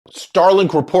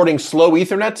Starlink reporting slow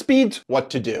Ethernet speeds? What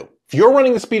to do? If you're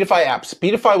running the Speedify app,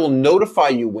 Speedify will notify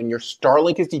you when your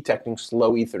Starlink is detecting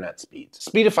slow Ethernet speeds.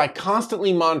 Speedify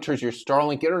constantly monitors your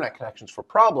Starlink internet connections for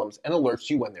problems and alerts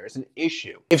you when there is an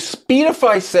issue. If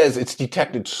Speedify says it's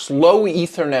detected slow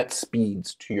Ethernet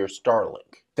speeds to your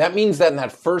Starlink, that means that in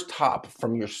that first hop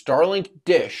from your Starlink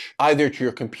dish, either to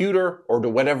your computer or to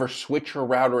whatever switch or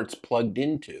router it's plugged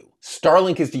into,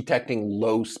 Starlink is detecting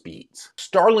low speeds.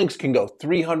 Starlinks can go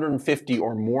 350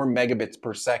 or more megabits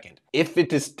per second. If it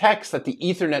detects that the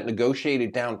Ethernet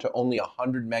negotiated down to only a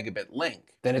 100 megabit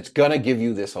link, then it's gonna give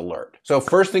you this alert. So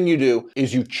first thing you do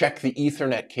is you check the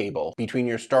Ethernet cable between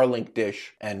your Starlink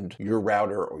dish and your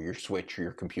router or your switch or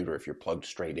your computer if you're plugged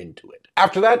straight into it.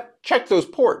 After that, check those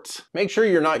ports. Make sure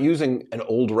you're not using an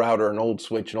old router, an old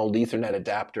switch, an old Ethernet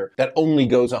adapter that only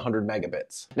goes 100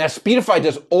 megabits. Now, Speedify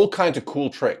does all kinds of cool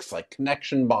tricks like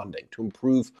connection bonding to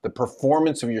improve the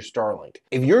performance of your Starlink.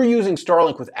 If you're using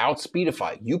Starlink without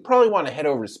Speedify, you probably want to head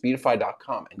over to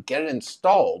speedify.com and get it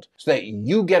installed so that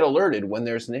you get alerted when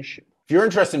there's an issue. If you're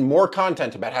interested in more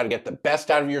content about how to get the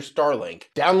best out of your Starlink,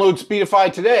 download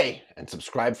Speedify today and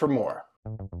subscribe for more.